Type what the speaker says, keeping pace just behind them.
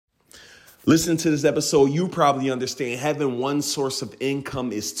Listening to this episode, you probably understand having one source of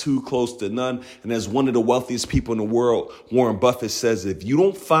income is too close to none. And as one of the wealthiest people in the world, Warren Buffett says, if you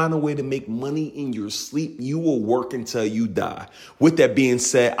don't find a way to make money in your sleep, you will work until you die. With that being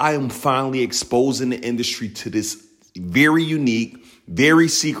said, I am finally exposing the industry to this very unique, very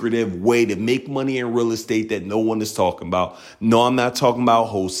secretive way to make money in real estate that no one is talking about. No, I'm not talking about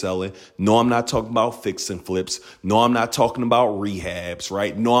wholesaling. No, I'm not talking about fix and flips. No, I'm not talking about rehabs,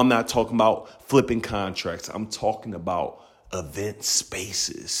 right? No, I'm not talking about flipping contracts. I'm talking about event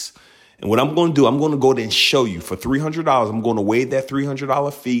spaces. And what I'm going to do, I'm going to go there and show you for $300. I'm going to waive that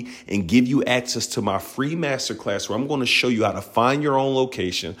 $300 fee and give you access to my free masterclass where I'm going to show you how to find your own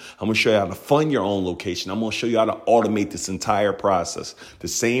location. I'm going to show you how to fund your own location. I'm going to show you how to automate this entire process. The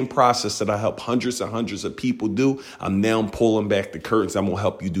same process that I help hundreds and hundreds of people do, I'm now pulling back the curtains. I'm going to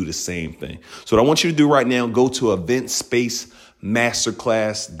help you do the same thing. So what I want you to do right now, go to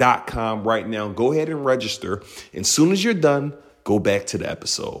eventspacemasterclass.com right now. Go ahead and register. And as soon as you're done, go back to the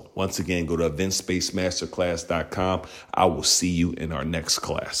episode. Once again, go to eventspacemasterclass.com. I will see you in our next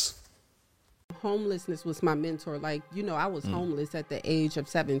class. Homelessness was my mentor. I was homeless at the age of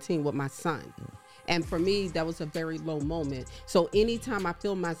 17 with my son. And for me, that was a very low moment. So anytime I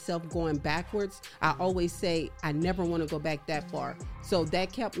feel myself going backwards, I always say, I never want to go back that far. So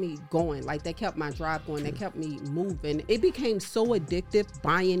that kept me going. That kept my drive going. That kept me moving. It became so addictive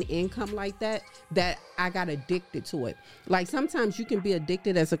buying income like that I got addicted to it. Sometimes you can be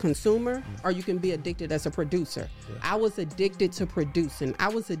addicted as a consumer or you can be addicted as a producer. Yeah. I was addicted to producing. I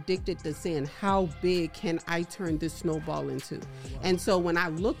was addicted to saying, how big can I turn this snowball into? Wow. And so when I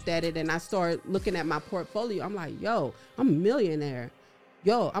looked at it and I started looking at my portfolio, I'm like, yo, I'm a millionaire.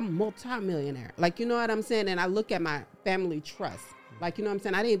 Yo, I'm a multi-millionaire. You know what I'm saying? And I look at my family trust. You know what I'm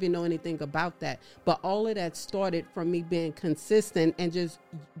saying? I didn't even know anything about that. But all of that started from me being consistent and just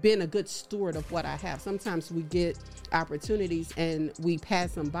being a good steward of what I have. Sometimes we get opportunities and we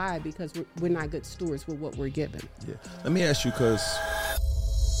pass them by because we're not good stewards with what we're given. Yeah. Let me ask you, because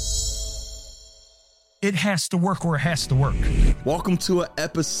it has to work or it has to work. Welcome to an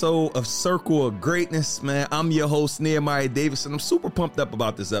episode of Circle of Greatness, man. I'm your host, Nehemiah Davis, and I'm super pumped up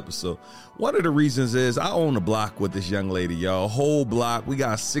about this episode. One of the reasons is I own a block with this young lady, y'all. A whole block. We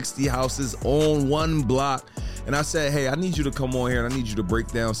got 60 houses on one block. And I said, hey, I need you to come on here and I need you to break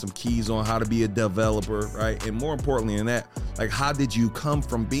down some keys on how to be a developer, right? And more importantly than that, how did you come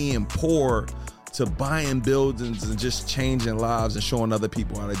from being poor to buying buildings and just changing lives and showing other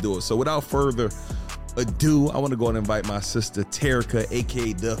people how to do it? So without further ado, I want to go and invite my sister Terica,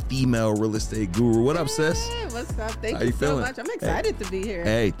 aka the female real estate guru. What up, sis? Hey, what's up? Thank you so much. I'm excited to be here.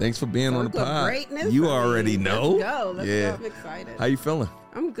 Hey, thanks for being on the pod. Greatness. You already know. Let's go. I'm excited. How you feeling?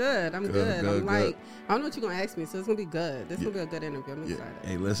 I'm good. I'm good. I don't know what you're gonna ask me, so it's gonna be good. This will be a good interview. I'm excited.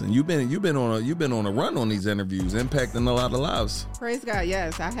 Hey, listen, you've been on a run on these interviews, impacting a lot of lives. Praise God.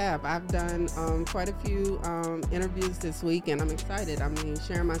 Yes, I have. I've done quite a few interviews this week, and I'm excited. I mean,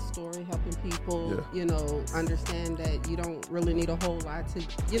 sharing my story, helping people, understand that you don't really need a whole lot to,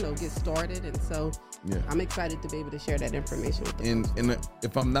 get started, and so I'm excited to be able to share that information with them. And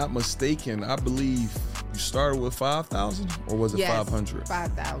if I'm not mistaken, I believe you started with $5,000, or was it $500?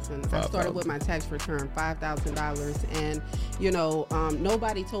 $5,000. I started with my tax return, $5,000, and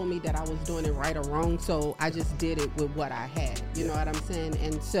nobody told me that I was doing it right or wrong, so I just did it with what I had. You know what I'm saying?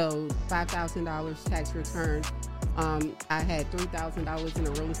 And so $5,000 tax return. I had $3,000 in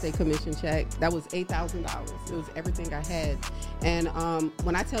a real estate commission check. That was $8,000. It was everything I had. And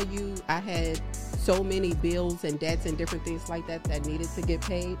when I tell you I had so many bills and debts and different things like that needed to get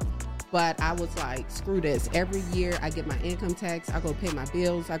paid, but I was like, screw this. Every year I get my income tax. I go pay my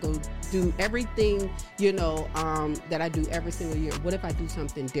bills. I go do everything, that I do every single year. What if I do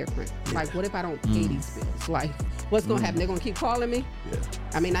something different? What if I don't pay these bills? What's going to happen? They're going to keep calling me? Yeah.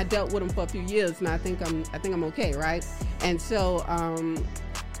 I mean, I dealt with them for a few years, and I think I'm okay, right? And so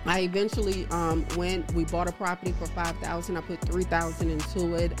I eventually we bought a property for $5,000. I put $3,000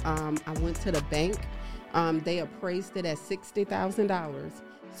 into it. I went to the bank. They appraised it at $60,000.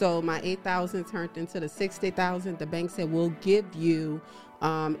 So my $8,000 turned into the $60,000. The bank said, we'll give you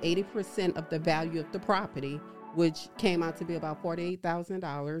 80% of the value of the property, which came out to be about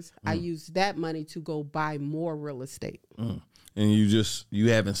 $48,000. I used that money to go buy more real estate. And you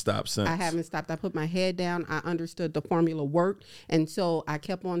haven't stopped since? I haven't stopped. I put my head down. I understood the formula worked. And so I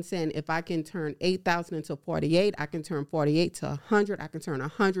kept on saying, if I can turn 8,000 into 48, I can turn 48 to 100. I can turn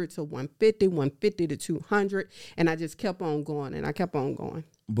 100 to 150, 150 to 200. And I just kept on going, and I kept on going.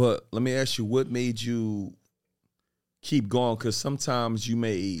 But let me ask you, what made you keep going? Because sometimes you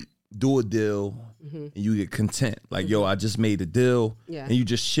may do a deal and you get content. Like, yo, I just made a deal and you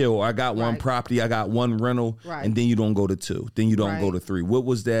just chill. I got one property, I got one rental, and then you don't go to 2. Then you don't go to 3. What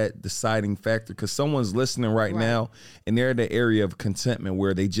was that deciding factor? Because someone's listening right now and they're in the area of contentment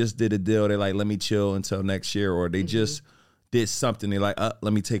where they just did a deal. They're like, let me chill until next year. Or they just did something. They're like,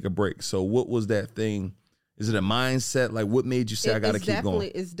 let me take a break. So what was that thing? Is it a mindset? Like, what made you say I got to keep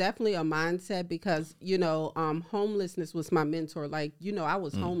going? It's definitely a mindset because, you know, homelessness was my mentor. Like, you know, I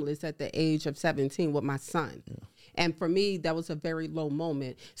was homeless at the age of 17 with my son. Yeah. And for me, that was a very low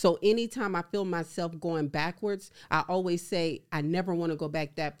moment. So anytime I feel myself going backwards, I always say, I never want to go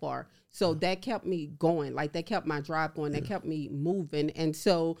back that far. So that kept me going. Like, that kept my drive going. That kept me moving. And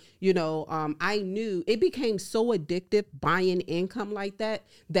so, you know, I knew it became so addictive buying income like that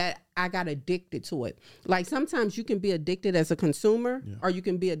I got addicted to it. Like, sometimes you can be addicted as a consumer or you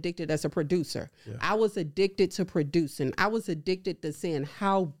can be addicted as a producer. Yeah. I was addicted to producing. I was addicted to saying,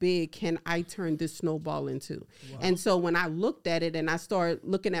 how big can I turn this snowball into? Wow. And so when I looked at it and I started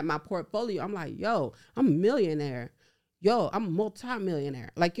looking at my portfolio, I'm like, yo, I'm a millionaire. Yo, I'm a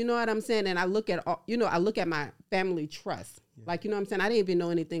multimillionaire. Like, you know what I'm saying? And I look at, I look at my family trust. Yeah. Like, you know what I'm saying? I didn't even know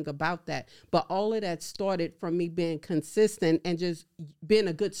anything about that. But all of that started from me being consistent and just being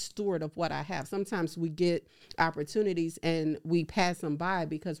a good steward of what I have. Sometimes we get opportunities and we pass them by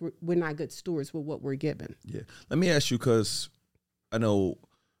because we're not good stewards with what we're given. Yeah. Let me ask you, because I know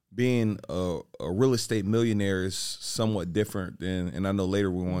being a real estate millionaire is somewhat different than, and I know later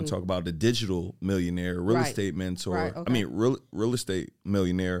we want to talk about the digital millionaire, real estate mentor. Right, okay. I mean, real estate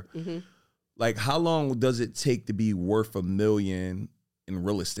millionaire. Like, how long does it take to be worth $1 million in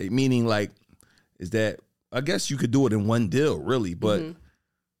real estate? Meaning, like, is that, I guess you could do it in one deal, really, but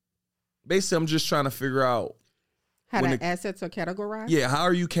basically I'm just trying to figure out how the assets are categorized? Yeah, how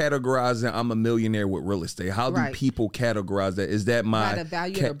are you categorizing I'm a millionaire with real estate? How do people categorize that? Is that my... By the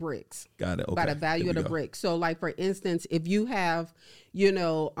value of the bricks. Got it, okay. By the value of the bricks. So, like, for instance, if you have,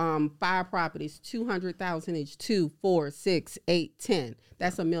 5 properties, 200,000 each, 2, 4, 6, 8, 10,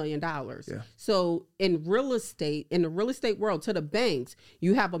 that's $1 million. Yeah. So, in real estate, in the real estate world, to the banks,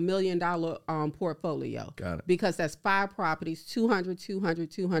 you have $1 million portfolio. Got it. Because that's 5 properties, 200, 200,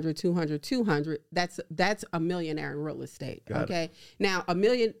 200, 200, 200. That's a millionaire in real estate. Got okay. It. Now, $1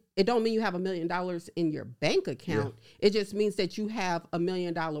 million, it don't mean you have $1 million in your bank account. Yeah. It just means that you have $1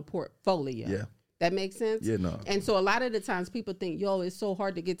 million portfolio. Yeah. That makes sense? Yeah, no. And so a lot of the times people think, yo, it's so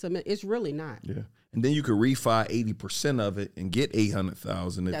hard to get to, it's really not. Yeah. And then you could refi 80% of it and get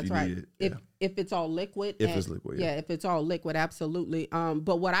 800,000 if you need it. If it's all liquid. If it's liquid, yeah. If it's all liquid, absolutely.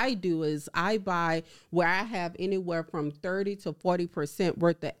 But what I do is I buy where I have anywhere from 30 to 40%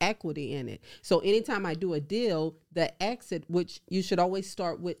 worth of equity in it. So anytime I do a deal, the exit, which you should always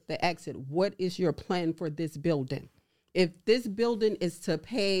start with the exit. What is your plan for this building? If this building is to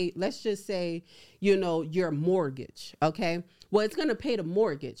pay, let's just say, your mortgage, okay? Well, it's going to pay the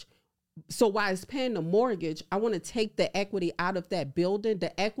mortgage. So while it's paying the mortgage, I want to take the equity out of that building.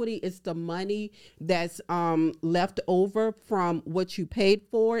 The equity is the money that's left over from what you paid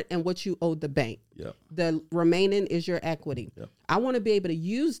for it and what you owe the bank. Yep. The remaining is your equity. Yep. I want to be able to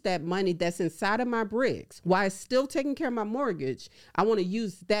use that money that's inside of my bricks while it's still taking care of my mortgage. I want to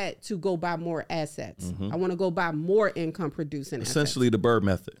use that to go buy more assets. I want to go buy more income producing Essentially assets. The BRRRR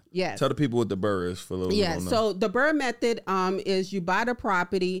method. Yes. Tell the people what the BRRRR is for those who don't know. So the BRRRR method is you buy the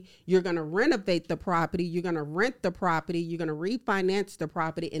property, you're going to renovate the property, you're going to rent the property, you're going to refinance the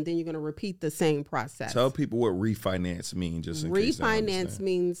property, and then you're going to repeat the same process. Tell people what refinance means. Just in case refinance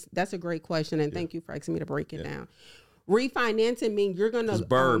means, that's a great question, and thank you for asking me to break it down. Refinancing means you're going to... Because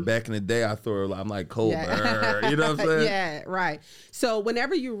BRRRR, back in the day, I thought, I'm like, cold BRRRR. You know what I'm saying? Yeah, right. So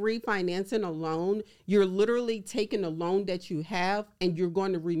whenever you're refinancing a loan, you're literally taking the loan that you have and you're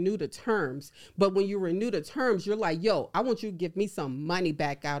going to renew the terms. But when you renew the terms, you're like, yo, I want you to give me some money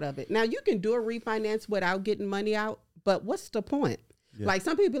back out of it. Now, you can do a refinance without getting money out, but what's the point? Yeah. Like,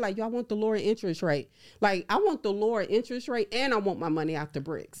 some people be like, yo, I want the lower interest rate. Like, I want the lower interest rate and I want my money out the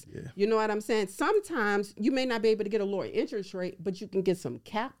bricks. Yeah. You know what I'm saying? Sometimes you may not be able to get a lower interest rate, but you can get some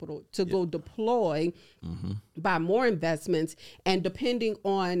capital to go deploy, buy more investments. And depending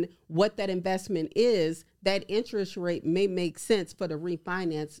on what that investment is, that interest rate may make sense for the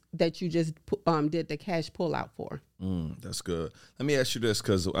refinance that you just did the cash pull out for. That's good. Let me ask you this,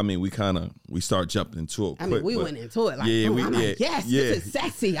 because we start jumping into it. We went into it like, yes, this is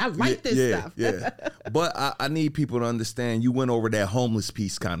sexy. I like this stuff. But I need people to understand. You went over that homeless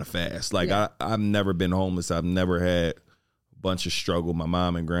piece kind of fast. Like I've never been homeless. I've never had a bunch of struggle. My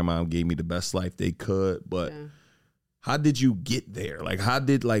mom and grandma gave me the best life they could. But how did you get there? Like, how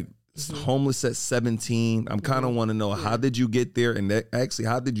did homeless at 17. I'm kind of want to know, how did you get there? And actually,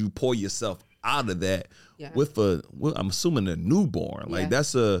 how did you pull yourself out of that with I'm assuming a newborn? Like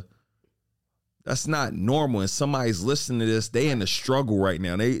that's not normal. And somebody's listening to this, they in a struggle right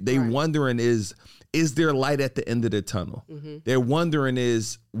now. They wondering is there light at the end of the tunnel? They're wondering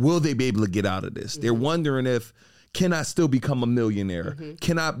will they be able to get out of this? They're wondering can I still become a millionaire?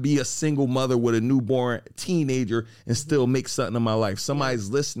 Can I be a single mother with a newborn teenager and still make something in my life? Somebody's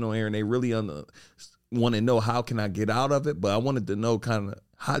listening on here and they really want to know, how can I get out of it? But I wanted to know kind of,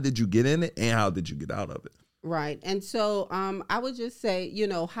 how did you get in it and how did you get out of it? Right. And so I would just say,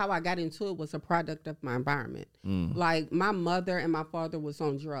 how I got into it was a product of my environment. Like my mother and my father was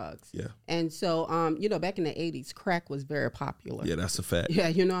on drugs. Yeah. And so, back in the 80s, crack was very popular. Yeah, that's a fact. Yeah,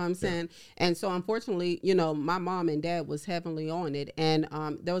 you know what I'm saying? Yeah. And so unfortunately, my mom and dad was heavily on it. And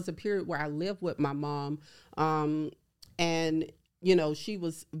there was a period where I lived with my mom and she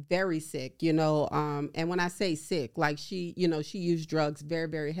was very sick, and when I say sick, like she used drugs very,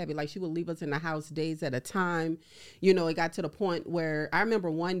 very heavy. Like she would leave us in the house days at a time. It got to the point where I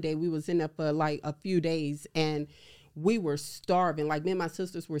remember one day we was in there for like a few days and we were starving. Like me and my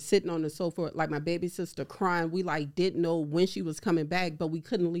sisters were sitting on the sofa, like my baby sister crying. We like didn't know when she was coming back, but we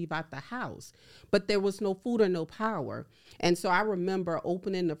couldn't leave out the house. But there was no food or no power. And so I remember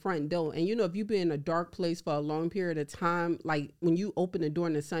opening the front door. And if you've been in a dark place for a long period of time, like when you open the door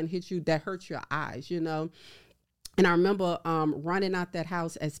and the sun hits you, that hurts your eyes, And I remember running out that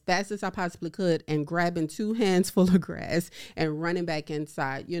house as fast as I possibly could and grabbing 2 hands full of grass and running back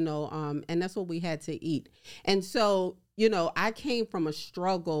inside, and that's what we had to eat. And so, I came from a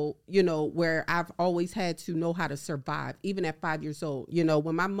struggle, where I've always had to know how to survive, even at 5 years old.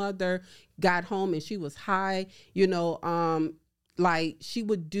 When my mother got home and she was high, like she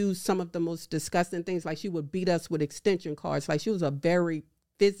would do some of the most disgusting things. Like she would beat us with extension cords. Like she was a very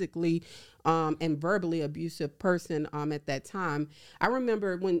physically and verbally abusive person at that time. I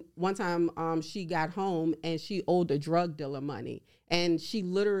remember when one time she got home and she owed a drug dealer money, and she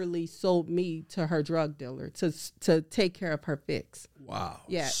literally sold me to her drug dealer to take care of her fix. Wow.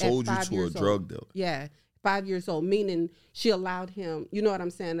 Yeah. Sold you to a drug dealer. Yeah. 5 years old, meaning she allowed him, you know what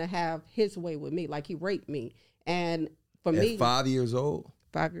I'm saying, to have his way with me. Like he raped me. And for me, 5 years old?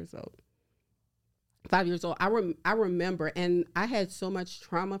 5 years old. 5 years old. I remember, and I had so much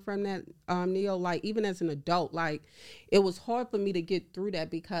trauma from that, Neil, like even as an adult, like it was hard for me to get through that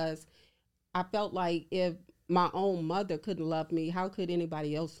because I felt like if my own mother couldn't love me, how could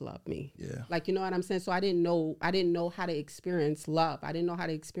anybody else love me? Yeah. Like, you know what I'm saying? So I didn't know how to experience love. I didn't know how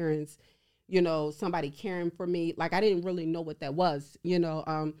to experience, somebody caring for me. Like I didn't really know what that was,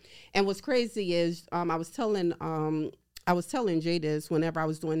 and what's crazy is, I was telling Jay this whenever I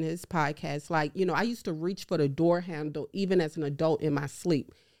was doing his podcast, like, I used to reach for the door handle even as an adult in my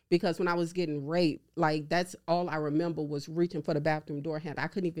sleep, because when I was getting raped, like that's all I remember was reaching for the bathroom door handle. I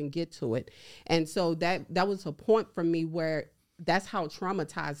couldn't even get to it. And so that was a point for me where that's how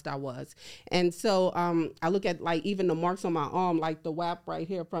traumatized I was. And so I look at like even the marks on my arm, like the WAP right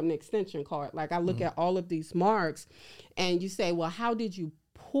here from the extension cord. Like I look at all of these marks and you say, well, how did you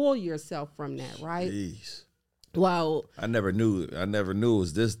pull yourself from that, right? Jeez. Well, I never knew it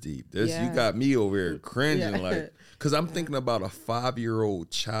was this deep. You got me over here cringing, like, because I'm thinking about a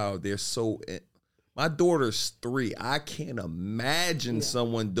 5-year-old child. My daughter's 3. I can't imagine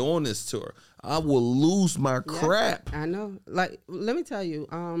someone doing this to her. I will lose my crap. I know. Like, let me tell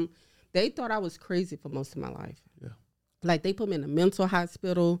you, they thought I was crazy for most of my life. Yeah. Like they put me in a mental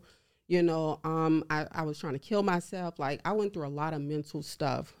hospital. I was trying to kill myself. Like I went through a lot of mental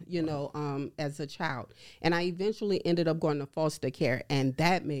stuff, as a child. And I eventually ended up going to foster care, and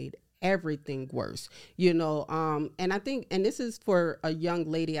that made everything worse, and I think, and this is for a young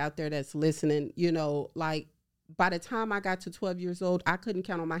lady out there that's listening, like by the time I got to 12 years old, I couldn't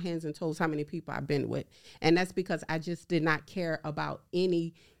count on my hands and toes how many people I've been with. And that's because I just did not care about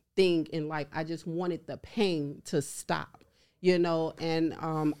anything in life. I just wanted the pain to stop. And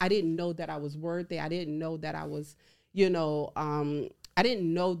I didn't know that I was worthy. I didn't know that I was, I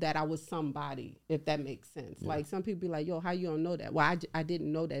didn't know that I was somebody, if that makes sense. Yeah. Like some people be like, yo, how you don't know that? Well, I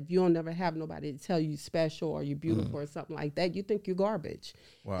didn't know that. If you don't never have nobody to tell you special or you're beautiful or something like that, you think you're garbage.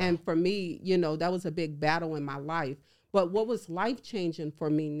 Wow. And for me, that was a big battle in my life. But what was life-changing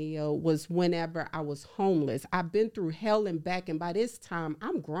for me, Neo, was whenever I was homeless. I've been through hell and back, and by this time,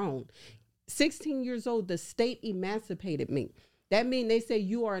 I'm grown. 16 years old, the state emancipated me. That means they say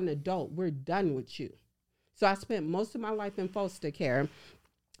you are an adult. We're done with you. So I spent most of my life in foster care.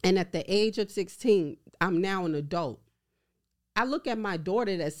 And at the age of 16, I'm now an adult. I look at my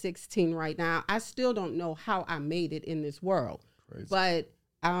daughter that's 16 right now. I still don't know how I made it in this world. Crazy. But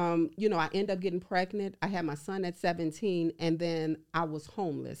You know, I ended up getting pregnant. I had my son at 17, and then I was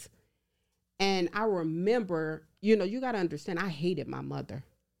homeless. And I remember, you know, you got to understand, I hated my mother.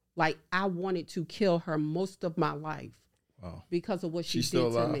 Like, I wanted to kill her most of my life. Wow. Because of what she She's did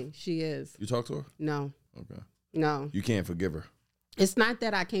still to alive? me. She is. You talk to her? No. Okay. No. You can't forgive her. It's not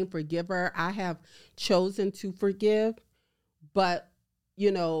that I can't forgive her. I have chosen to forgive. But,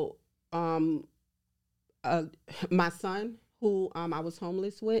 you know, my son, who I was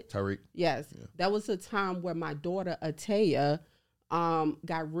homeless with. Tariq? Yes. Yeah. That was a time where my daughter, Ataya,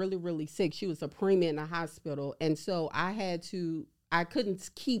 got really, really sick. She was a preemie in the hospital. And so I couldn't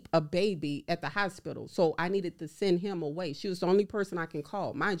keep a baby at the hospital. So I needed to send him away. She was the only person I can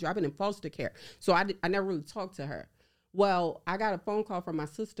call. Mind you, I've been in foster care. So I never really talked to her. Well, I got a phone call from my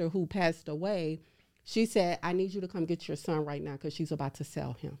sister who passed away. She said, I need you to come get your son right now because she's about to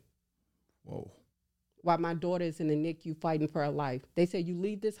sell him. Whoa. While my daughter is in the NICU fighting for her life. They said, you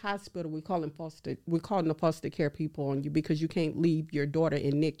leave this hospital, we're calling the foster care people on you because you can't leave your daughter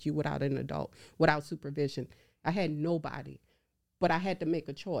in NICU without an adult, without supervision. I had nobody, but I had to make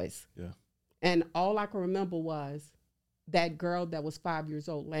a choice. Yeah. And all I can remember was that girl that was 5 years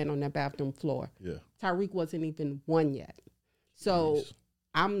old laying on that bathroom floor. Yeah. Tariq wasn't even 1 yet. So Nice.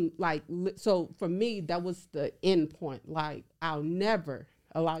 I'm like, so for me, that was the end point. Like, I'll never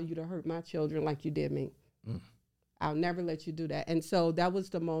allow you to hurt my children like you did me. I'll never let you do that. And so that was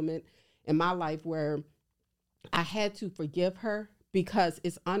the moment in my life where I had to forgive her because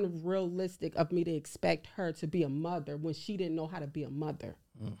it's unrealistic of me to expect her to be a mother when she didn't know how to be a mother.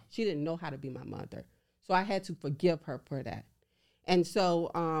 She didn't know how to be my mother. So I had to forgive her for that. And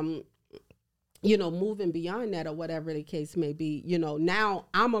so, you know, moving beyond that or whatever the case may be, you know, now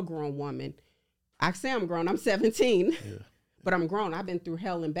I'm a grown woman. I say I'm grown. I'm 17. Yeah. But I'm grown. I've been through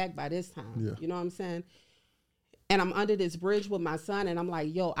hell and back by this time. Yeah. You know what I'm saying? And I'm under this bridge with my son, and I'm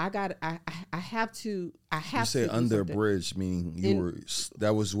like, yo, I have to. You to say do under a something. bridge, meaning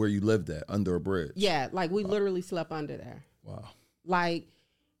that was where you lived at, under a bridge. Yeah, like we literally slept under there. Wow. Like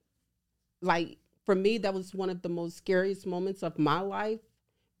for me, that was one of the most scariest moments of my life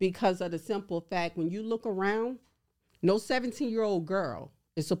because of the simple fact when you look around, no 17-year-old girl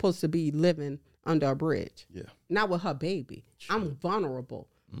is supposed to be living under a bridge. Yeah. Not with her baby. I'm vulnerable.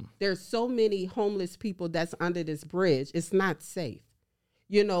 There's so many homeless people that's under this bridge. It's not safe.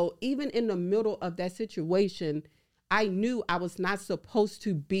 You know, even in the middle of that situation, I knew I was not supposed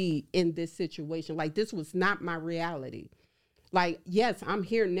to be in this situation. Like, this was not my reality. Like, yes, I'm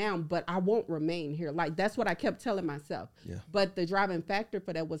here now, but I won't remain here. Like, that's what I kept telling myself. Yeah. But the driving factor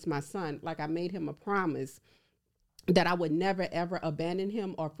for that was my son. Like, I made him a promise that I would never, ever abandon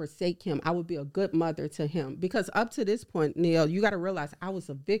him or forsake him. I would be a good mother to him. Because up to this point, Neil, you got to realize I was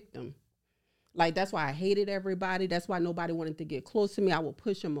a victim. Like, that's why I hated everybody. That's why nobody wanted to get close to me. I would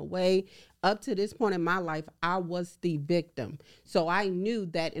push them away. Up to this point in my life, I was the victim. So I knew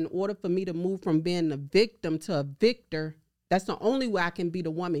that in order for me to move from being a victim to a victor, that's the only way I can be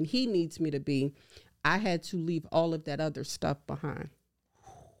the woman he needs me to be. I had to leave all of that other stuff behind.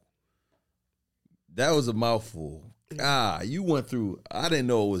 That was a mouthful. You went through, I didn't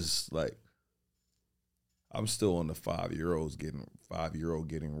know it was like, I'm still on the 5-year-old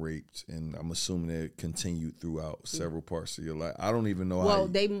getting raped, and I'm assuming it continued throughout several parts of your life. I don't even know how. Well,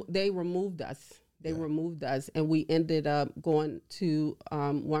 they removed us. They removed us, and we ended up going to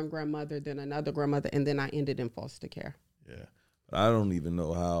one grandmother, then another grandmother, and then I ended in foster care. Yeah. But I don't even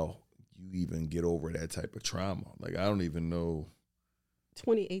know how you even get over that type of trauma. Like, I don't even know.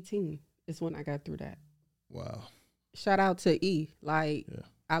 2018 is when I got through that. Wow. Shout out to E. Like,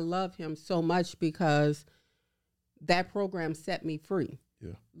 I love him so much because that program set me free.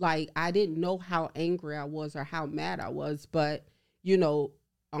 Yeah. Like, I didn't know how angry I was or how mad I was, but, you know,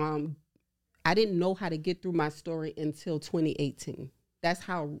 I didn't know how to get through my story until 2018. That's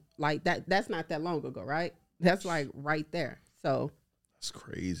how, like, that's not that long ago, right? That's like right there. So that's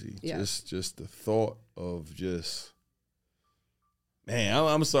crazy. Yeah. Just the thought of just, man,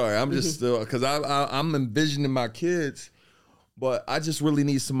 I'm sorry. I'm just still, because I'm envisioning my kids, but I just really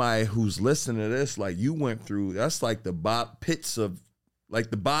need somebody who's listening to this. Like, you went through, that's like the pits of,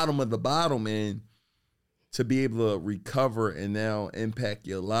 like the bottom of the bottom, and to be able to recover and now impact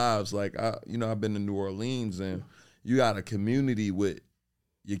your lives. Like, I've been to New Orleans, and you got a community with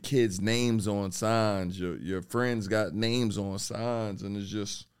your kids' names on signs, your friends got names on signs, and it's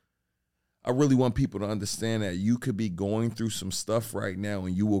just, I really want people to understand that you could be going through some stuff right now,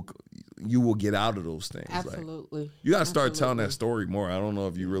 and you will get out of those things. absolutely. Like, you got to start telling that story more. I don't know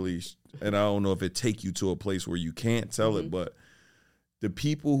if you really, and I don't know if it take you to a place where you can't tell it, but the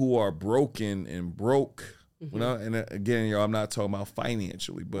people who are broken and broke, When and again, yo, I'm not talking about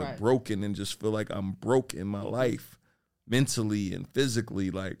financially, but broken and just feel like I'm broke in my life, mentally and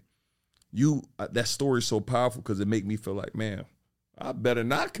physically. Like that story is so powerful because it make me feel like, man, I better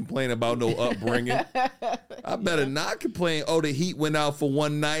not complain about no upbringing. I better not complain. Oh, the heat went out for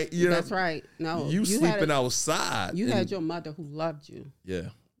one night. You know? That's right. No, you sleeping outside. You had your mother who loved you. Yeah.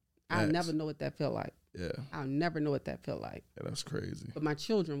 I'll never know what that felt like. Yeah. I'll never know what that felt like. Yeah, that's crazy. But my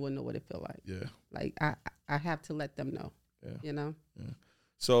children will know what it felt like. Yeah. Like I have to let them know. Yeah. You know? Yeah.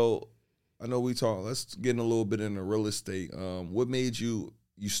 So I know let's get in a little bit into real estate. What made you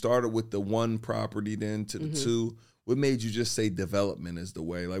started with the one property then to the two? What made you just say development is the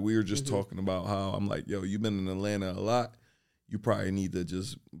way? Like we were just talking about how I'm like, yo, you've been in Atlanta a lot. You probably need to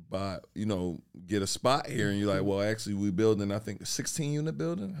just buy, get a spot here. And you're like, well, actually, we building, I think, a 16-unit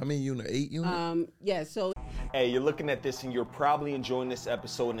building. How many unit? 8 unit? Yeah, so. Hey, you're looking at this and you're probably enjoying this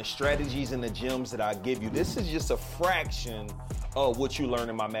episode and the strategies and the gems that I give you. This is just a fraction of what you learn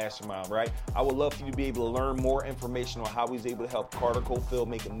in my mastermind, right? I would love for you to be able to learn more information on how he's able to help Carter Cofield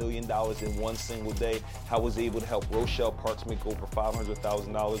make $1 million in one single day, how he's able to help Rochelle Parks make over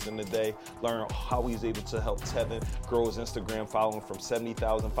 $500,000 in a day, learn how he's able to help Tevin grow his Instagram following from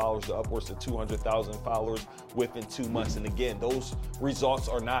 70,000 followers to upwards to 200,000 followers within 2 months. And again, those results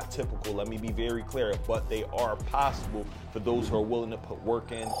are not typical, let me be very clear, but they are possible for those who are willing to put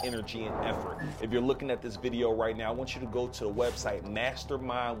work in, energy, and effort. If you're looking at this video right now, I want you to go to the website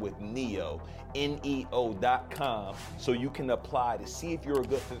Mastermind with Neo, NEO.com, so you can apply to see if you're a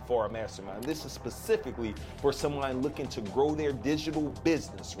good fit for our mastermind. This is specifically for someone looking to grow their digital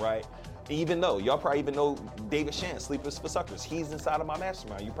business, right? Even though y'all probably even know David Shan, Sleepers for Suckers. He's inside of my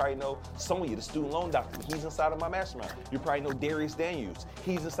mastermind. You probably know Sonya, the student loan doctor. He's inside of my mastermind. You probably know Darius Daniels.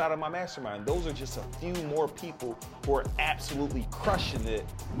 He's inside of my mastermind. Those are just a few more people who are absolutely crushing it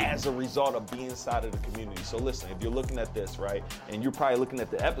as a result of being inside of the community. So listen, if you're looking at this, right, and you're probably looking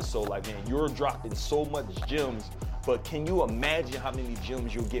at the episode like, man, you're dropping so much gems, but can you imagine how many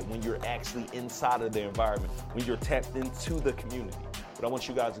gems you'll get when you're actually inside of the environment, when you're tapped into the community? What I want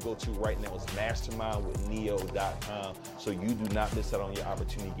you guys to go to right now is mastermindwithneo.com so you do not miss out on your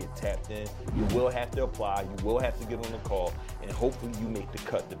opportunity to get tapped in. You will have to apply, you will have to get on the call, and hopefully you make the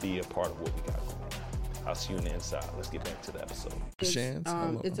cut to be a part of what we got going on. I'll see you on the inside. Let's get back to the episode.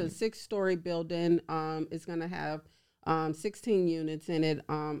 It's a 6-story building. It's going to have 16 units in it,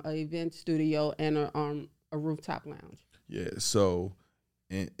 an event studio, and a rooftop lounge. Yeah, so...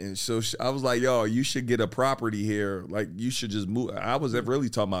 And so I was like, yo, you should get a property here. Like, you should just move. I was really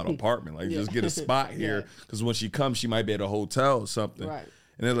talking about an apartment. Like, just get a spot here. Because when she comes, she might be at a hotel or something. Right.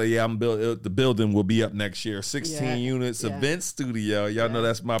 And they're like, yeah, the building will be up next year. 16 units, event studio. Y'all know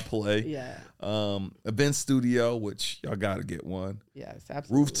that's my play. Yeah. Event studio, which y'all got to get one. Yes,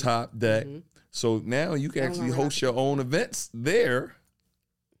 absolutely. Rooftop deck. So now you can actually host your own events there.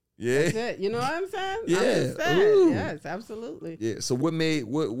 Yeah. That's it. You know what I'm saying? Yeah. Yes, absolutely. Yeah. So what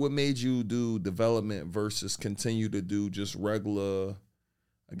made you do development versus continue to do just regular,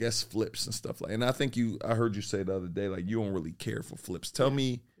 I guess, flips and stuff like? And I think I heard you say the other day, like, you don't really care for flips. Tell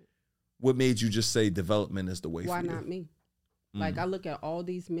me what made you just say development is the way for you? Why not me? Like, I look at all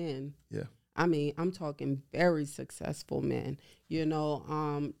these men. Yeah. I mean, I'm talking very successful men,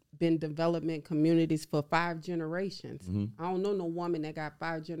 been development communities for 5 generations. I don't know no woman that got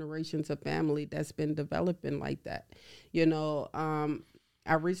 5 generations of family that's been developing like that.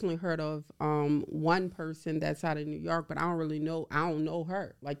 I recently heard of one person that's out of New York, but I don't know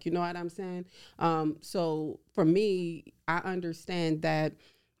her. Like, you know what I'm saying? So for me, I understand that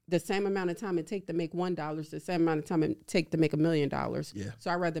the same amount of time it take to make $1 is the same amount of time it take to make $1 million. Yeah. So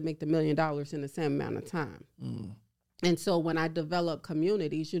I'd rather make the $1 million in the same amount of time. And so when I develop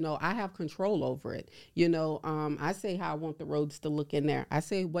communities, I have control over it. I say how I want the roads to look in there. I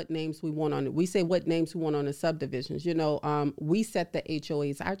say what names we want on it. We say what names we want on the subdivisions. We set the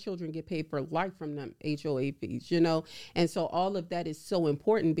HOAs. Our children get paid for life from them HOA fees, And so all of that is so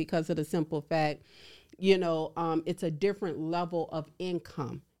important because of the simple fact, it's a different level of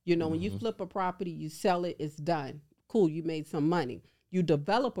income. When you flip a property, you sell it, it's done. Cool, you made some money. You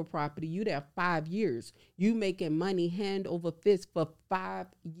develop a property, you there 5 years. You making money hand over fist for 5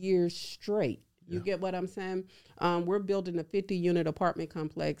 years straight. You get what I'm saying? We're building a 50-unit apartment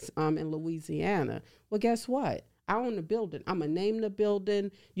complex in Louisiana. Well, guess what? I own the building. I'm going to name the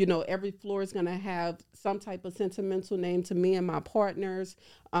building. Every floor is going to have some type of sentimental name to me and my partners.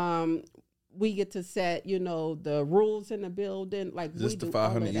 we get to set, the rules in the building. Like, Is this the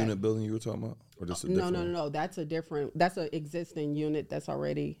 500 unit building you were talking about, or just a different? No. That's an existing unit that's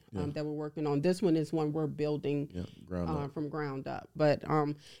already that we're working on. This one is one we're building from ground up. But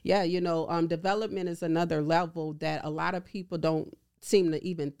development is another level that a lot of people don't seem to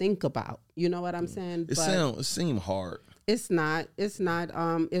even think about. You know what I'm saying? It seems hard. It's not.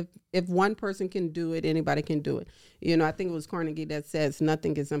 If one person can do it, anybody can do it. I think it was Carnegie that says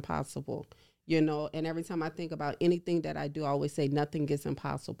nothing is impossible. And every time I think about anything that I do, I always say nothing is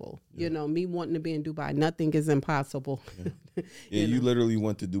impossible. Yeah. Me wanting to be in Dubai, nothing is impossible. Yeah, you literally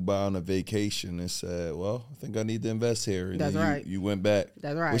went to Dubai on a vacation and said, well, I think I need to invest here. And That's right. You went back.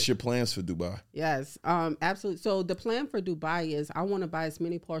 That's right. What's your plans for Dubai? Yes, absolutely. So the plan for Dubai is I want to buy as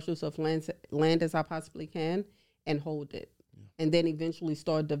many parcels of land as I possibly can and hold it. And then eventually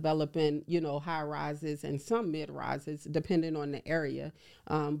start developing, high rises and some mid rises, depending on the area.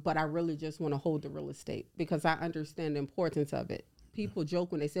 But I really just want to hold the real estate because I understand the importance of it. People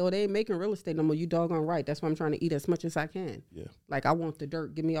joke when they say, "Oh, they ain't making real estate no more." You doggone right. That's why I'm trying to eat as much as I can. Yeah. Like I want the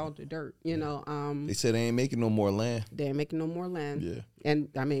dirt. Give me all the dirt. They said they ain't making no more land. They ain't making no more land. Yeah. And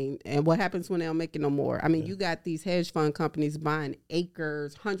and what happens when they don't make it no more? You got these hedge fund companies buying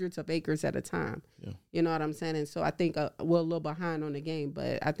acres, hundreds of acres at a time. Yeah. You know what I'm saying? And so I think we're a little behind on the game,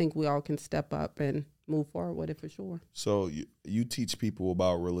 but I think we all can step up and move forward with it for sure. So you teach people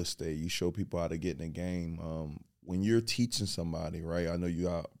about real estate. You show people how to get in the game. When you're teaching somebody, right? I know you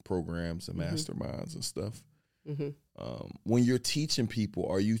got programs and masterminds and stuff. Mm-hmm. When you're teaching people,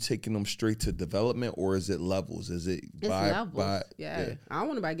 are you taking them straight to development or is it levels? Is it levels? Yeah. I don't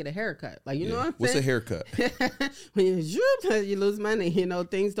want anybody to get a haircut. Like, you know what I'm What's saying? a haircut? When you lose money,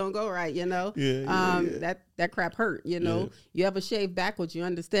 things don't go right, That crap hurt, You ever shave backwards, you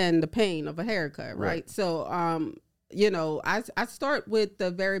understand the pain of a haircut, right? So, I start with the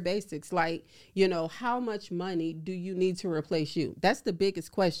very basics, like, how much money do you need to replace you? That's the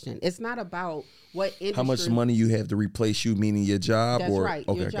biggest question. It's not about what industry. How much money you have to replace you, meaning your job? That's right.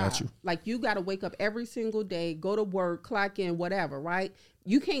 Okay, your job. got you. Like, you got to wake up every single day, go to work, clock in, whatever, right?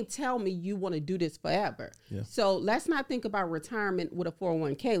 You can't tell me you want to do this forever. Yeah. So let's not think about retirement with a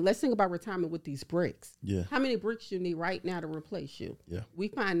 401k. Let's think about retirement with these bricks. Yeah. How many bricks you need right now to replace you? Yeah. We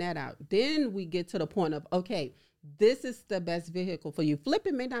find that out. Then we get to the point of, okay, this is the best vehicle for you.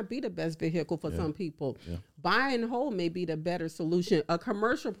 Flipping may not be the best vehicle for some people. Yeah. Buy and hold may be the better solution. A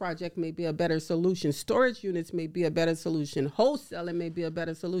commercial project may be a better solution. Storage units may be a better solution. Wholesaling may be a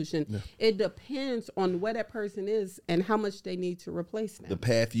better solution. Yeah. It depends on where that person is and how much they need to replace them. The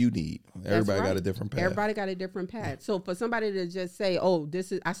path you need. Everybody got a different path. Everybody got a different path. Yeah. So for somebody to just say, "Oh,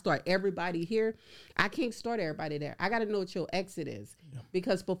 I start everybody here," I can't start everybody there. I got to know what your exit is. Yeah.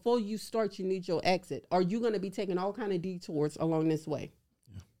 Because before you start, you need your exit. Are you going to be taking all kind of detours along this way?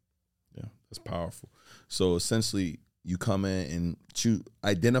 Yeah, that's powerful. So essentially, you come in and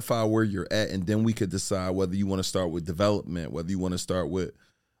identify where you're at, and then we could decide whether you want to start with development, whether you want to start with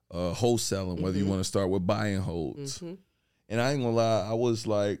wholesaling, whether you want to start with buy and holds. Mm-hmm. And I ain't gonna lie, I was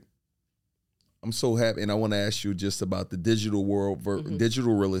like, I'm so happy, and I want to ask you just about the digital world,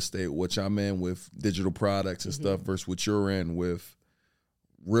 digital real estate, which I'm in with digital products and stuff, versus what you're in with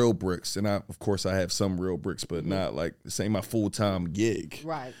real bricks. And of course I have some real bricks, but not like this ain't my full-time gig.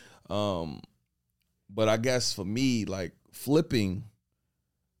 Right. But I guess for me, like flipping,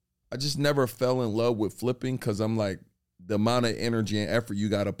 I just never fell in love with flipping because I'm like, the amount of energy and effort you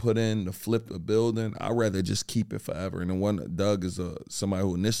got to put in to flip a building, I'd rather just keep it forever. And the one, Doug is somebody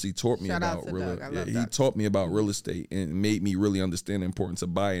who initially taught me about real estate. He taught me about real estate and made me really understand the importance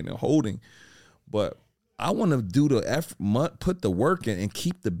of buying and holding. But I want to do the effort, put the work in and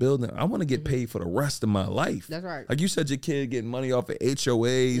keep the building. I want to get paid for the rest of my life. That's right. Like you said, your kid getting money off of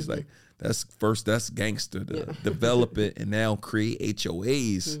HOAs. Like that's gangster to develop it and now create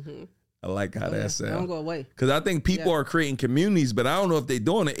HOAs. I like how that sounds. Don't go away. Because I think people are creating communities, but I don't know if they're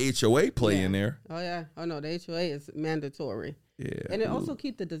doing an HOA play in there. Oh, yeah. Oh, no, the HOA is mandatory. Yeah. And it also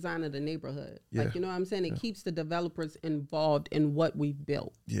keeps the design of the neighborhood. Yeah. Like, you know what I'm saying? It keeps the developers involved in what we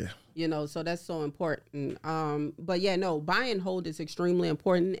built. Yeah. You know, so that's so important. But yeah, no, buy and hold is extremely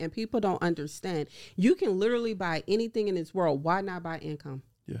important, and people don't understand. You can literally buy anything in this world. Why not buy income?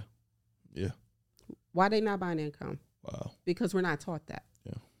 Yeah. Yeah. Why they not buying income? Wow. Because we're not taught that.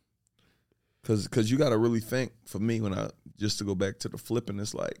 Because you got to really think, for me, just to go back to the flipping,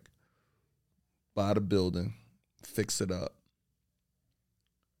 it's like, buy the building, fix it up.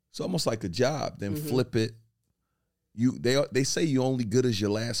 It's almost like a job. Then flip it. They say you only good as your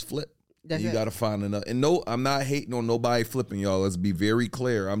last flip. You got to find another. And no, I'm not hating on nobody flipping, y'all. Let's be very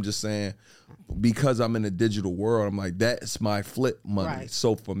clear. I'm just saying, because I'm in the digital world, I'm like, that's my flip money. Right.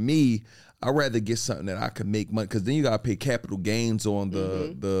 So for me, I'd rather get something that I could make money, because then you gotta pay capital gains on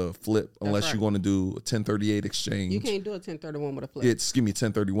the flip, unless right. you're going to do a 1038 exchange. You can't do a 1031 with a flip. It's give me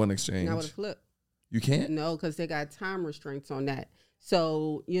 1031 exchange. Not with a flip. You can't? No, because they got time restraints on that.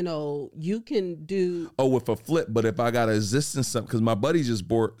 So, you know, you can do. Oh, with a flip, but if I got an existing something, because my buddy just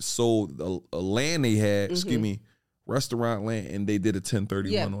sold a land they had, restaurant land, and they did a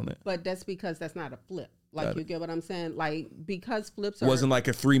 1031 on it. But that's because that's not a flip. Like, you get what I'm saying? Like, because flips It wasn't like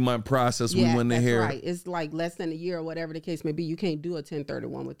a 3-month process. We went in here. Right. It's like less than a year or whatever the case may be. You can't do a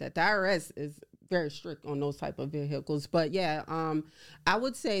 1031 with that. The IRS is very strict on those type of vehicles. But yeah, I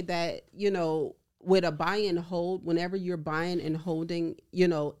would say that, you know, with a buy and hold, whenever you're buying and holding, you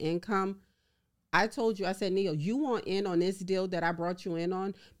know, income, I told you, I said, Neil, you want in on this deal that I brought you in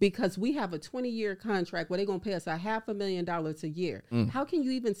on, because we have a 20-year contract where they're going to pay us $500,000 a year. How can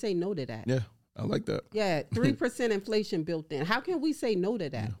you even say no to that? Yeah, I like that. Yeah, 3% inflation built in. How can we say no to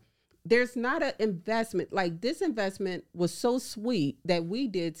that? Yeah. There's not an investment. Like, this investment was so sweet that we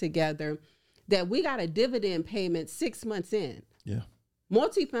did together that we got a dividend payment 6 months in. Yeah.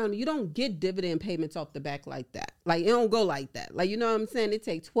 Multifamily, you don't get dividend payments off the back like that. Like, it don't go like that. Like, you know what I'm saying? It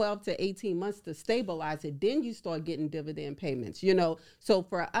takes 12 to 18 months to stabilize it. Then you start getting dividend payments, you know? So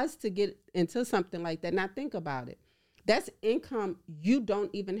for us to get into something like that, now think about it. That's income you don't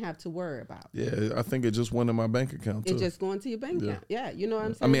even have to worry about. Yeah, I think it just went in my bank account too. It just going to your bank account. Yeah, you know what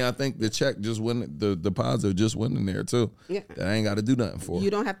I'm saying? I mean, I think the check just went, the deposit just went in there too. Yeah. That I ain't got to do nothing for.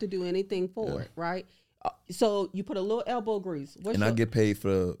 You don't have to do anything for it, right? So you put a little elbow grease. I get paid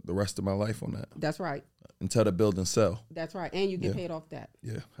for the rest of my life on that. That's right. Until the building sell. That's right. And you get paid off that.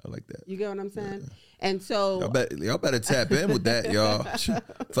 Yeah, I like that. You get what I'm saying? Yeah. And so y'all better tap in with that, y'all.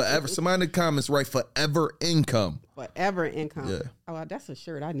 Forever. Somebody in the comments write forever income. Forever income. Yeah. Oh, that's a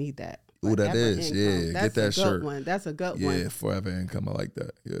shirt. I need that. Oh, that is. Income. Yeah. That's get that a good shirt. One. That's a good one. Yeah, forever income. I like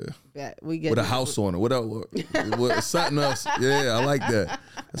that. Yeah. Bet we get with a house on it. What something else. Yeah, I like that.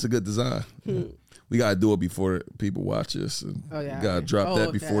 That's a good design. Yeah. We gotta do it before people watch us. And we gotta drop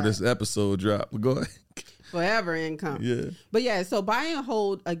that before this episode drop. Go ahead. Forever income. Yeah. But yeah, so buy and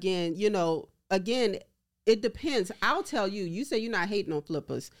hold again, you know, it depends. I'll tell you, you say you're not hating on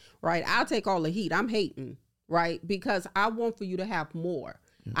flippers, right? I'll take all the heat. I'm hating, right? Because I want for you to have more.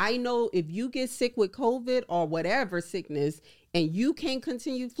 Yeah. I know if you get sick with COVID or whatever sickness and you can't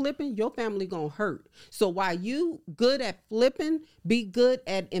continue flipping, your family gonna hurt. So while you good at flipping, be good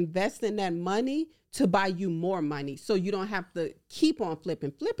at investing that money to buy you more money so you don't have to keep on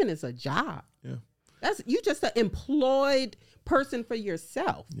flipping. Flipping is a job. Yeah. You just an employed person for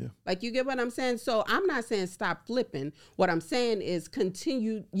yourself. Yeah. Like, you get what I'm saying? So I'm not saying stop flipping. What I'm saying is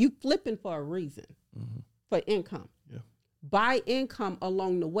continue. You flipping for a reason, for income. Yeah. Buy income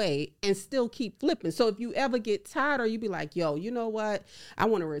along the way and still keep flipping. So if you ever get tired or you be like, yo, you know what? I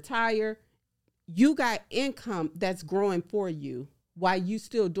want to retire. You got income that's growing for you while you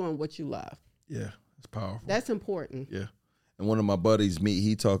still doing what you love. Yeah, it's powerful. That's important. Yeah. And one of my buddies,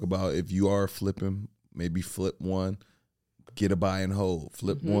 he talk about if you are flipping, maybe flip one, get a buy and hold.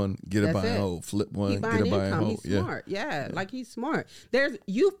 Flip one, get a buy and hold. Flip one, get a buy and hold. He's smart. Yeah, like he's smart.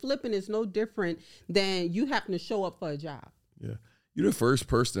 You flipping is no different than you having to show up for a job. Yeah. You're the first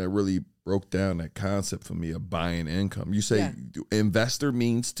person that really broke down that concept for me of buying income. You say investor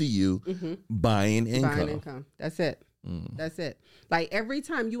means to you buying income. Buying income. That's it. That's it. Like, every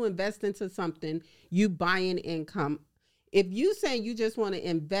time you invest into something, you buying income. If you say you just want to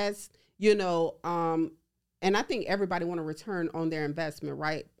invest, you know, and I think everybody want a return on their investment,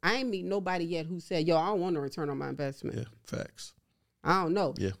 right? I ain't meet nobody yet who said, yo, I don't want a return on my investment. Yeah, facts. I don't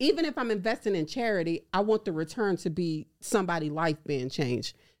know. Yeah. Even if I'm investing in charity, I want the return to be somebody's life being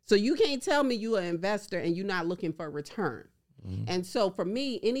changed. So you can't tell me you're an investor and you're not looking for a return. And so for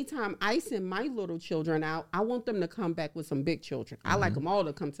me, anytime I send my little children out, I want them to come back with some big children. I like them all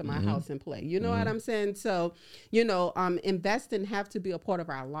to come to my house and play. You know what I'm saying? So, you know, investing have to be a part of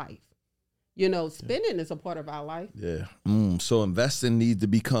our life. You know, spending is a part of our life. Yeah. So investing needs to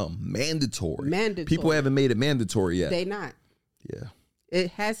become mandatory. People haven't made it mandatory yet. They not. Yeah.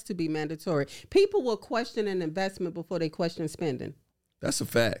 It has to be mandatory. People will question an investment before they question spending. That's a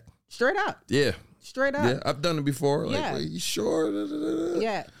fact. Straight up. Yeah. Straight up. Yeah, I've done it before. Like, wait, you sure?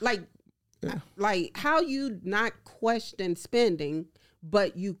 Yeah. Like how you not question spending,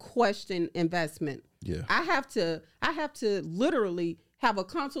 but you question investment. Yeah. I have to literally have a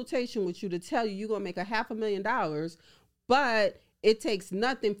consultation with you to tell you you're gonna make $500,000, but it takes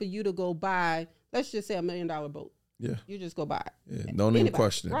nothing for you to go buy, let's just say $1 million boat. Yeah. You just go buy it. Yeah. Don't even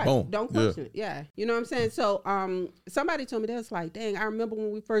question it. Right. Boom. Don't question it. Yeah. You know what I'm saying? So somebody told me that, was like, dang, I remember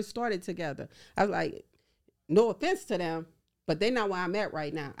when we first started together. I was like, no offense to them, But they're not where I'm at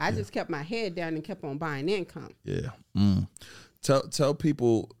right now. I just kept my head down and kept on buying income. Yeah. Tell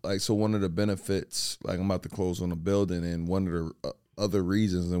people, like, so one of the benefits, like, I'm about to close on a building, and one of the other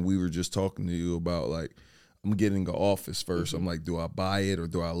reasons, and we were just talking to you about, like, I'm getting an office first. I'm like, do I buy it or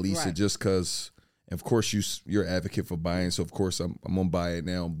do I lease it? Just because, of course, you're an advocate for buying, so of course I'm gonna buy it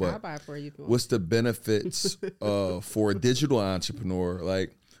now. But I'll buy it for you. What's the benefits for a digital entrepreneur?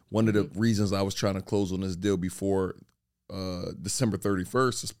 Like, one of the reasons I was trying to close on this deal before December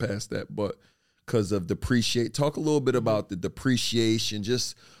 31st is past that, but because of talk a little bit about the depreciation,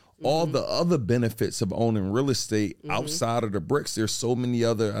 just all the other benefits of owning real estate outside of the bricks. There's so many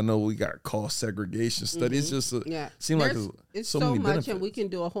other, I know we got cost segregation studies. Just seem like it's so so many much benefits. and we can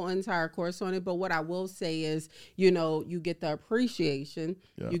do a whole entire course on it. But what I will say is, you know, you get the appreciation,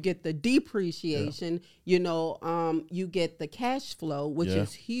 you get the depreciation, you know, you get the cash flow, which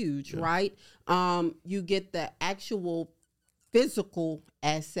is huge, right? You get the actual physical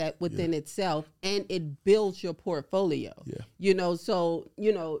asset within itself, and it builds your portfolio. You know, so,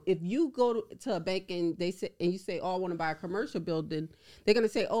 you know, if you go to a bank and they say, and you say, oh, I want to buy a commercial building, they're going to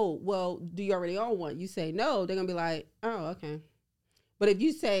say, oh, well, do you already own one? You say no, they're going to be like, oh, okay. But if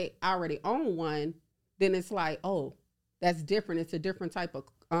you say I already own one, then it's like, oh, that's different. It's a different type of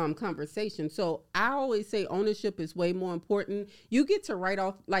conversation. So I always say ownership is way more important. You get to write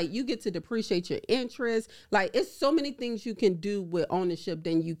off, like, you get to depreciate your interest. Like, it's so many things you can do with ownership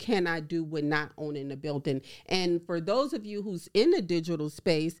than you cannot do with not owning the building. And for those of you who's in the digital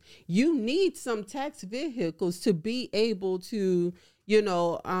space, you need some tax vehicles to be able to, you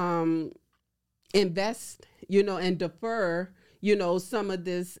know, invest, you know, and defer, you know, some of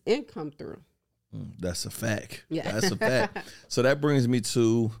this income through. That's a fact. Yeah. That's a fact. So that brings me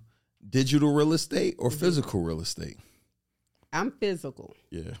to digital real estate or physical real estate. I'm physical.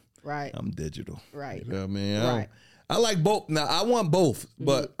 Yeah. Right. I'm digital. Right. You know what I mean? Right. I like both. Now, I want both,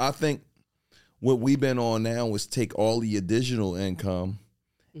 but I think what we've been on now is take all of your digital income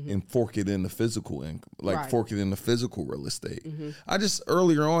and fork it in the physical income, like fork it in the physical real estate.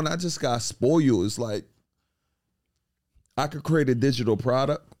 Earlier on, I just got spoiled. It's like, I could create a digital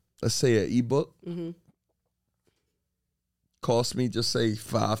product. Let's say an ebook, cost me just say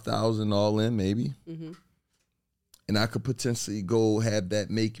 $5,000 all in, maybe, and I could potentially go have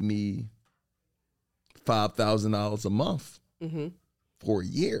that make me $5,000 a month for a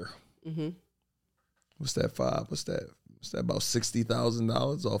year. What's that? What's that about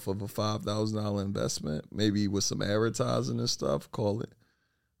 $60,000 off of a $5,000 investment? Maybe with some advertising and stuff. Call it.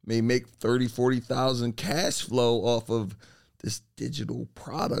 May make 30, 40,000 cash flow off of this digital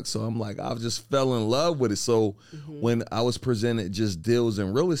product. So I'm like, I just fell in love with it. So when I was presented just deals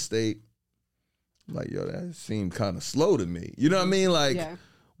in real estate, I'm like, yo, that seemed kind of slow to me. You know what I mean? Like,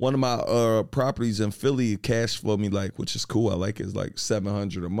 one of my properties in Philly cash flow me, like, which is cool. I like it. It's like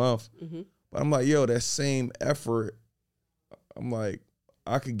 $700 a month. But I'm like, yo, that same effort, I'm like,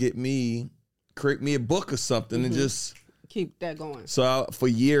 I could create me a book or something and just keep that going. So for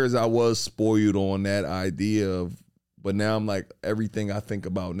years I was spoiled on that idea of, but now I'm like, everything I think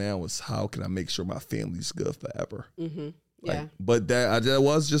about now is how can I make sure my family's good forever? Like, but that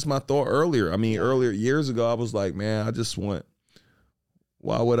was just my thought earlier. I mean, earlier years ago, I was like, man, I just want,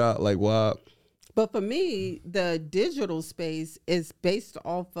 why? But for me, the digital space is based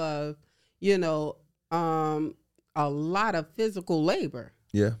off of, you know, a lot of physical labor.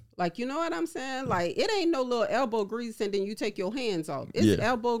 Yeah. Like, you know what I'm saying? Like, it ain't no little elbow grease and then you take your hands off. It's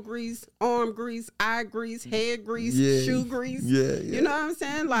elbow grease, arm grease, eye grease, head grease, shoe grease. You know what I'm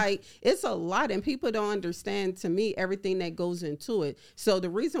saying? Like, it's a lot, and people don't understand, to me, everything that goes into it. So the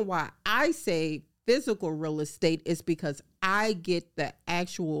reason why I say physical real estate is because I get the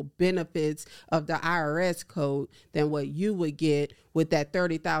actual benefits of the IRS code than what you would get with that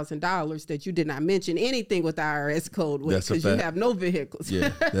 $30,000 that you did not mention anything with the IRS code with, because you have no vehicles. Yeah,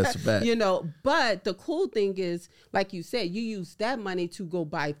 that's a fact. You know, but the cool thing is, like you said, you use that money to go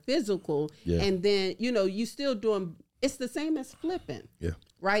buy physical, and then, you know, you still doing, it's the same as flipping. Yeah.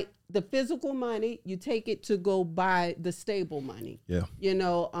 Right? The physical money, you take it to go buy the stable money. Yeah. You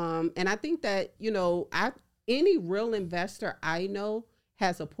know, and I think that, you know, any real investor I know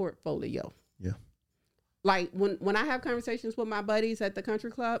has a portfolio. Yeah. Like when I have conversations with my buddies at the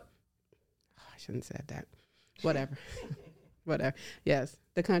country club, I shouldn't have said that. Whatever. Whatever. Yes.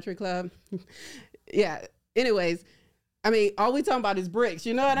 The country club. Yeah. Anyways, I mean, all we talking about is bricks.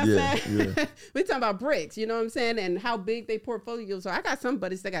 You know what I'm saying? Yeah. We talking about bricks. You know what I'm saying? And how big they portfolios are. I got some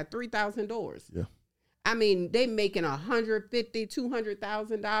buddies that got 3,000 doors. Yeah. I mean, they making $150,000,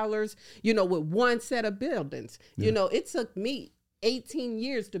 $200,000, you know, with one set of buildings. Yeah. You know, it took me 18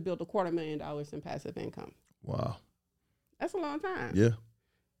 years to build $250,000 in passive income. Wow. That's a long time. Yeah.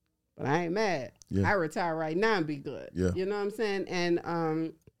 But I ain't mad. Yeah. I retire right now and be good. Yeah. You know what I'm saying?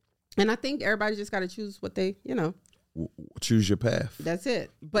 And I think everybody just got to choose what they, Choose your path. that's it.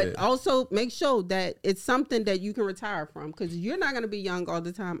 But also make sure that it's something that you can retire from, because you're not going to be young all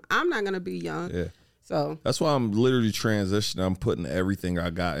the time. I'm not going to be young. Yeah. So That's why I'm literally transitioning. I'm putting everything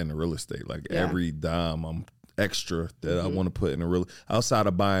I got into real estate. Like every dime I'm extra that I want to put in a real, outside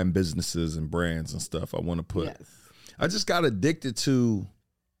of buying businesses and brands and stuff, I want to put. yes. I just got addicted to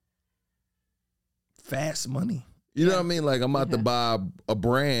fast money. You know what I mean? Like I'm about to buy a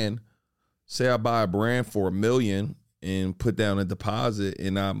brand. Say I buy a brand for $1 million and put down a deposit,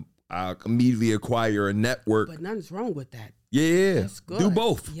 and I immediately acquire a network. But nothing's wrong with that. Yeah, That's good. do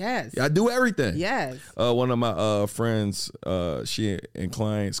both. Yes. I do everything. Yes. One of my friends, she and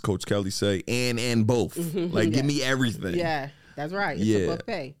clients, Coach Kelly, say and both. Like give me everything. Yeah, that's right. It's a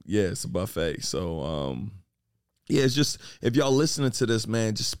buffet. Yeah, it's a buffet. So yeah, it's just, if y'all listening to this,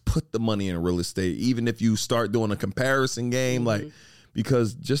 man, just put the money in real estate. Even if you start doing a comparison game, like,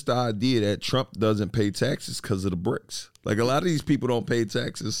 because just the idea that Trump doesn't pay taxes because of the bricks. Like a lot of these people don't pay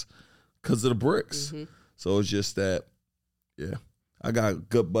taxes because of the bricks. So it's just that, yeah. I got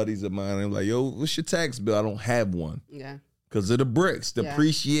good buddies of mine. I'm like, yo, what's your tax bill? I don't have one. Yeah. Because of the bricks,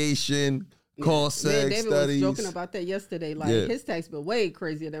 depreciation, cost Man, seg David studies. was joking about that yesterday. Like his tax bill way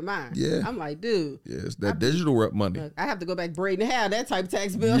crazier than mine. Yeah. I'm like, dude. Yeah, it's that digital rep money. I have to go back braiding hair, that type of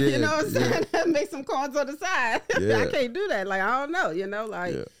tax bill. You know what I'm saying? Make some cards on the side. Yeah. I can't do that. Like, I don't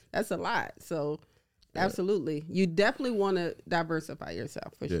know. That's a lot. So, absolutely. You definitely want to diversify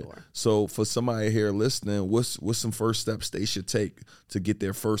yourself for sure. So for somebody here listening, what's some first steps they should take to get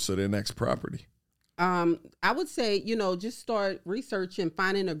their first or their next property? I would say, just start researching,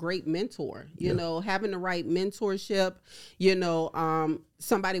 finding a great mentor, having the right mentorship,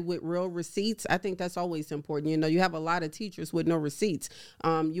 somebody with real receipts. I think that's always important. You have a lot of teachers with no receipts.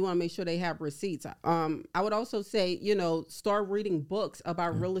 You want to make sure they have receipts. I would also say, start reading books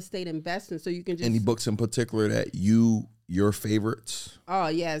about real estate investing, so you can just... Any books in particular that your favorites? Oh,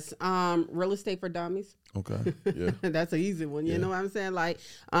 yes. Real Estate for Dummies. Okay. Yeah. That's an easy one. You know what I'm saying? Like,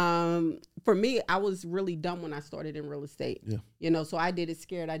 for me, I was really dumb when I started in real estate. Yeah. So I did it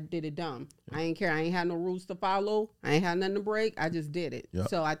scared. I did it dumb. Yeah. I ain't care. I ain't had no rules to follow. I ain't had nothing to break. I just did it. Yeah.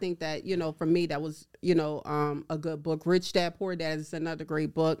 So I think that, for me, that was, a good book. Rich Dad, Poor Dad is another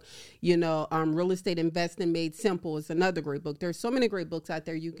great book. Real Estate Investing Made Simple is another great book. There's so many great books out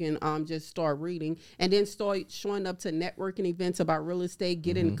there you can just start reading, and then start showing up to networking events about real estate,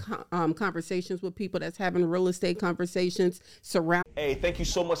 get in conversations with people that's having real estate conversations. Hey, thank you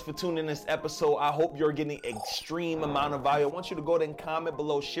so much for tuning in this episode. I hope you're getting extreme amount of value. I want you to go ahead and comment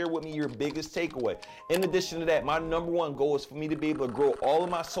below. Share with me your biggest takeaway. In addition to that, my number one goal is for me to be able to grow all of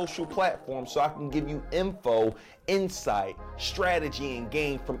my social platforms so I can give you info, insight, strategy, and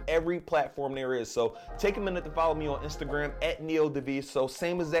game from every platform there is. So take a minute to follow me on Instagram at Neil DeViso.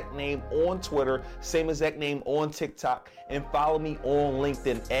 Same exact name on Twitter, same exact name on TikTok, and follow me on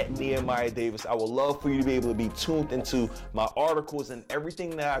LinkedIn at Nehemiah Davis. I would love for you to be able to be tuned into my articles and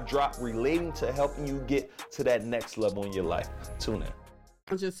everything that I drop relating to helping you get to that next level in your life. Tune in.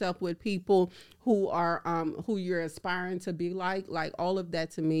 Yourself with people who are who you're aspiring to be like all of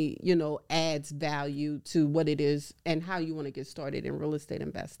that to me adds value to what it is and how you want to get started in real estate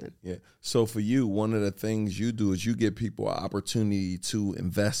investing. Yeah. So for you, one of the things you do is you give people an opportunity to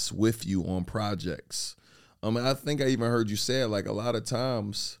invest with you on projects. I think I even heard you say it, like a lot of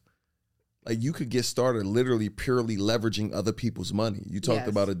times, like you could get started literally purely leveraging other people's money. You talked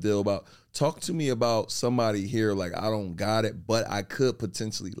about a deal talk to me about somebody here, like I don't got it, but I could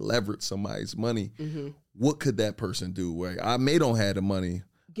potentially leverage somebody's money. What could that person do? Like I may don't have the money.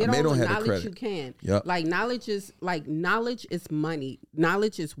 Get all the knowledge you can. Yep. Like knowledge is money.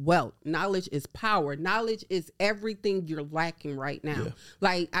 Knowledge is wealth. Knowledge is power. Knowledge is everything you're lacking right now. Yeah.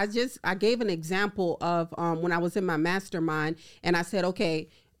 Like I gave an example of when I was in my mastermind and I said, okay,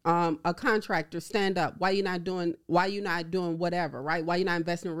 a contractor, stand up. Why you not doing whatever, right? Why you not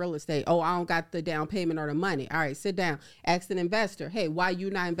investing in real estate? Oh, I don't got the down payment or the money. All right, sit down. Ask an investor, hey, why you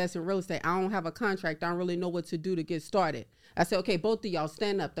not investing in real estate? I don't have a contract. I don't really know what to do to get started. I said, okay, both of y'all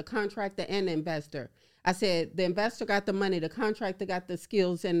stand up, the contractor and the investor. I said, the investor got the money, the contractor got the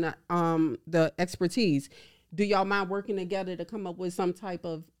skills and the expertise. Do y'all mind working together to come up with some type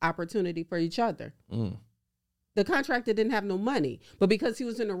of opportunity for each other? The contractor didn't have no money, but because he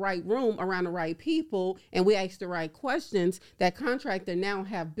was in the right room around the right people and we asked the right questions, that contractor now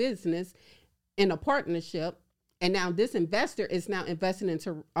have business in a partnership. And now this investor is now investing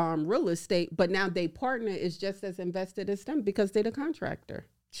into real estate, but now they partner is just as invested as them because they're the contractor.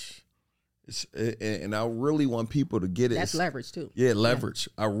 And I really want people to get it. That's leverage too. Yeah, leverage.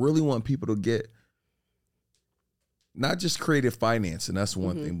 I really want people to get not just creative financing, that's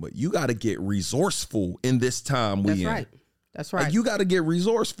one thing, but you got to get resourceful in this time we That's in. right. That's right. Like, you got to get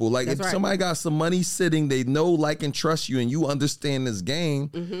resourceful. Like, That's if right. somebody got some money sitting, they know, like, and trust you, and you understand this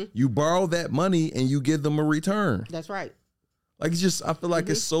game, you borrow that money and you give them a return. That's right. Like, it's just, I feel like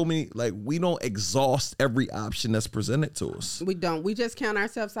it's so many, like, we don't exhaust every option that's presented to us. We don't. We just count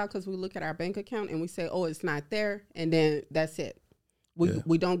ourselves out because we look at our bank account and we say, oh, it's not there. And then that's it.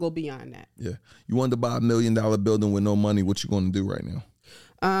 We don't go beyond that. Yeah. You wanted to buy $1 million building with no money. What you going to do right now?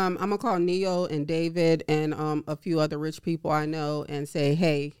 I'm going to call Neo and David and a few other rich people I know and say,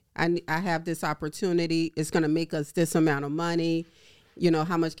 hey, I have this opportunity. It's going to make us this amount of money. You know,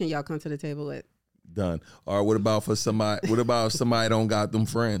 how much can y'all come to the table with? Done. All right, what about for somebody? What about if somebody don't got them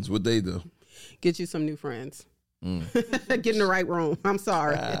friends? What they do? Get you some new friends. Get in the right room. I'm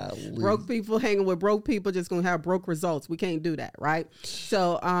sorry. Broke people hanging with broke people just gonna have broke results. We can't do that, right?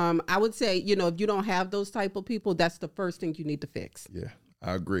 So I would say, you know, if you don't have those type of people, that's the first thing you need to fix. Yeah,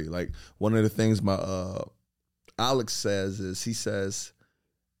 I agree. Like, one of the things my Alex says is, he says,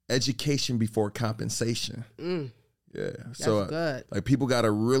 education before compensation. Yeah, That's so good. like, people got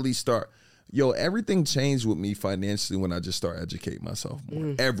to really start. Yo, everything changed with me financially when I just started educating myself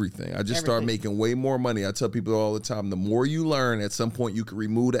more. Everything. I just started making way more money. I tell people all the time, the more you learn, at some point you can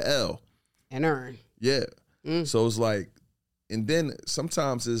remove the L. And earn. Yeah. So it's like, and then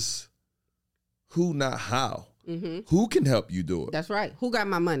sometimes it's who, not how. Who can help you do it? That's right. Who got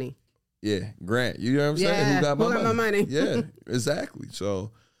my money? Yeah, Grant. You know what I'm saying? Yeah, Who got my who got my money? Yeah, exactly.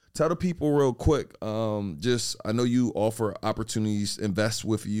 So tell the people real quick. Just, I know you offer opportunities, invest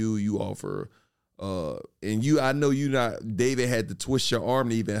with you. You offer, and you, I know you not, David had to twist your arm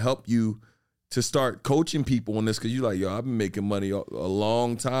to even help you to start coaching people on this, because you like, yo, I've been making money a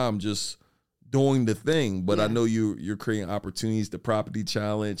long time just doing the thing. But I know you're creating opportunities, the property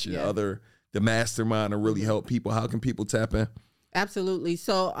challenge and the mastermind to really help people. How can people tap in? Absolutely.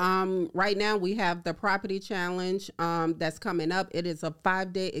 So right now we have the property challenge that's coming up. It is a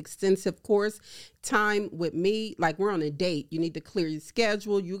 5-day extensive course. Time with me, like, we're on a date. You need to clear your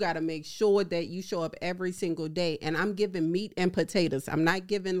schedule. You got to make sure that you show up every single day. And I'm giving meat and potatoes. I'm not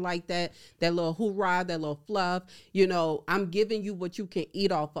giving like that little hoorah, that little fluff. You know, I'm giving you what you can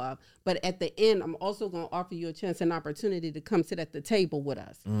eat off of. But at the end, I'm also going to offer you a chance and opportunity to come sit at the table with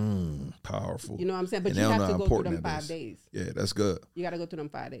us. Powerful. You know what I'm saying? But And you they don't have know to how go through important them that 5 is. days. Yeah, that's good. You got to go through them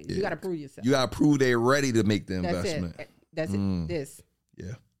 5 days. Yeah. You got to prove yourself. You got to prove they're ready to make the That's investment. it. That's it. This.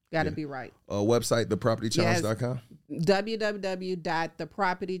 Yeah. Got to be right. Website, thepropertychallenge.com.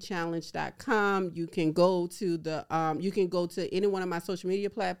 www.thepropertychallenge.com. You can go to any one of my social media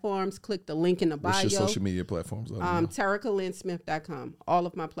platforms. Click the link in the bio. What's your social media platforms? TerikaLynnSmith.com. All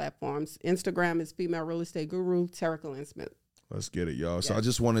of my platforms. Instagram is Female Real Estate Guru, Terika Lynn Smith. Let's get it, y'all. So I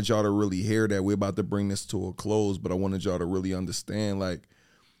just wanted y'all to really hear that. We're about to bring this to a close, but I wanted y'all to really understand, like,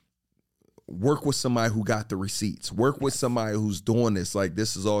 work with somebody who got the receipts. Work with somebody who's doing this. Like,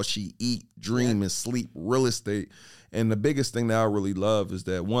 this is all she eat, dream, and sleep, real estate. And the biggest thing that I really love is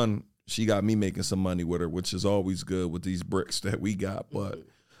that, one, she got me making some money with her, which is always good with these bricks that we got. But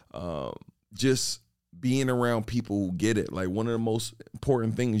just being around people who get it. Like, one of the most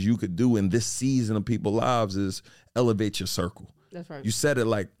important things you could do in this season of people's lives is elevate your circle. That's right. You said it,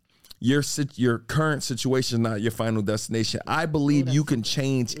 like, your current situation is not your final destination. I believe you can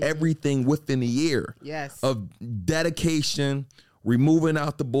change everything within a year of dedication, removing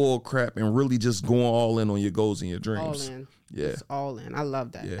out the bull crap, and really just going all in on your goals and your dreams. All in. Yeah. It's all in. I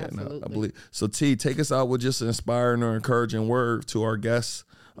love that. Yeah, Absolutely. no, I believe. So T, take us out with just an inspiring or encouraging word to our guests.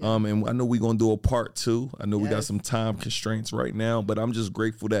 And I know we're going to do a part 2. I know we got some time constraints right now, but I'm just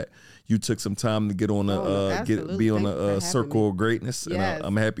grateful that you took some time to get on be on a circle of greatness. Yes. And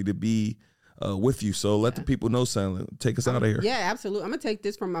I'm happy to be with you. So let the people know something. Take us out of here. Yeah, absolutely. I'm going to take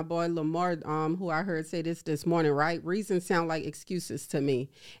this from my boy Lamar, who I heard say this morning, right? Reasons sound like excuses to me.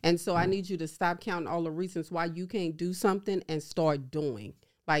 And so I need you to stop counting all the reasons why you can't do something and start doing.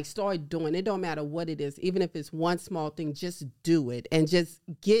 Like, start doing. It don't matter what it is. Even if it's one small thing, just do it and just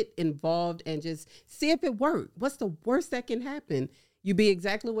get involved and just see if it works. What's the worst that can happen? You be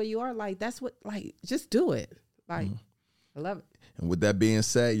exactly where you are. Like, that's what, like, just do it. Like, I love it. And with that being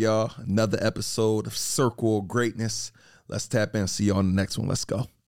said, y'all, another episode of Circle of Greatness. Let's tap in. See you on the next one. Let's go.